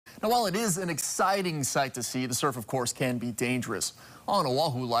Now, while it is an exciting sight to see, the surf, of course, can be dangerous. On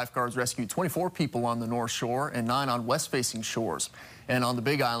Oahu, lifeguards rescued 24 people on the North Shore and 9 on west-facing shores. And on the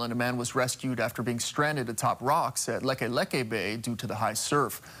Big Island, a man was rescued after being stranded atop rocks at Leke Bay due to the high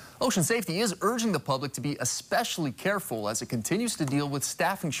surf. Ocean Safety is urging the public to be especially careful as it continues to deal with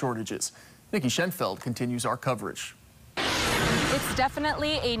staffing shortages. Nikki Schenfeld continues our coverage. It's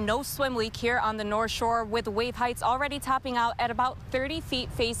definitely a no-swim week here on the North Shore, with wave heights already topping out at about 30 feet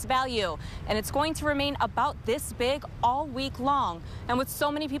face value. And it's going to remain about this big all week long. And with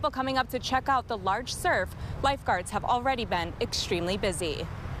so many people coming up to check out the large surf, lifeguards have already been extremely busy.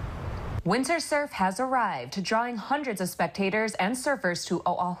 Winter surf has arrived, drawing hundreds of spectators and surfers to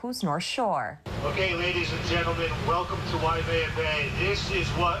Oahu's North Shore. Okay, ladies and gentlemen, welcome to Waimea Bay. This is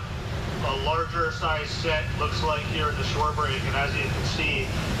what a larger size set looks like here at the shore break, and as you can see,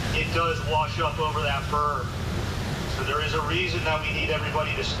 it does wash up over that berm. So there is a reason that we need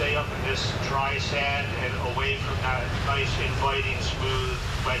everybody to stay up in this dry sand and away from that nice, inviting, smooth,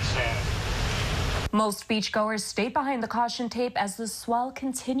 wet sand. Most beachgoers stayed behind the caution tape as the swell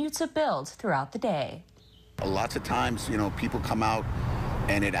continued to build throughout the day. Lots of times, people come out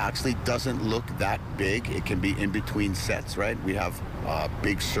and it actually doesn't look that big. It can be in between sets, right? We have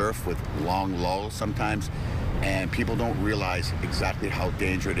big surf with long lulls sometimes, and people don't realize exactly how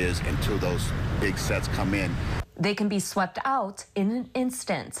dangerous it is until those big sets come in. They can be swept out in an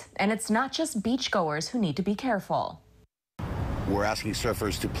instant, and it's not just beachgoers who need to be careful. We're asking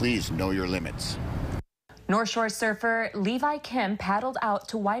surfers to please know your limits. North Shore surfer Levi Kim paddled out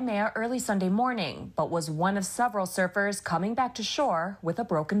to Waimea early Sunday morning, but was one of several surfers coming back to shore with a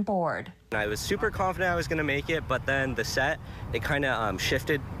broken board. I was super confident I was going to make it, but then the set, it kind of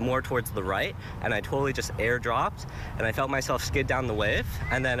shifted more towards the right, and I totally just airdropped, and I felt myself skid down the wave,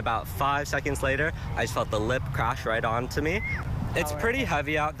 and then about 5 seconds later, I just felt the lip crash right onto me. It's pretty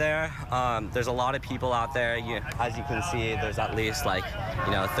heavy out there. There's a lot of people out there. As you can see, there's at least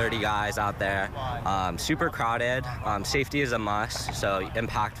 30 guys out there. Super crowded. Safety is a must, so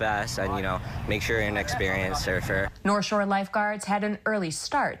impact vests and, make sure you're an experienced surfer. North Shore lifeguards had an early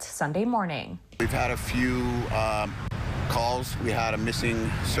start Sunday morning. We've had a few calls. We had a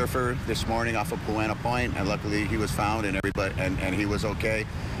missing surfer this morning off of Puana Point, and luckily he was found and he was okay.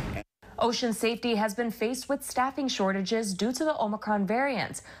 Ocean Safety has been faced with staffing shortages due to the Omicron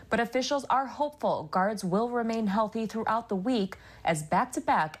variant, but officials are hopeful guards will remain healthy throughout the week as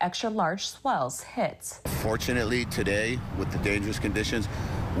back-to-back extra-large swells hit. Fortunately, today, with the dangerous conditions,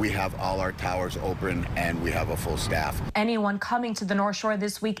 we have all our towers open and we have a full staff. Anyone coming to the North Shore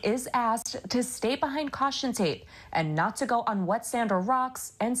this week is asked to stay behind caution tape and not to go on wet sand or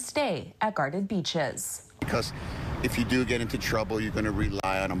rocks, and stay at guarded beaches. Because if you do get into trouble, you're going to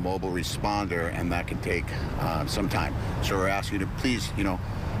rely on a mobile responder, and that can take some time. So we're asking you to please,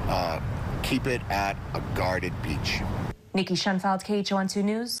 keep it at a guarded beach. Nikki Schenfeld, KHON2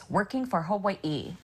 News, working for Hawaii.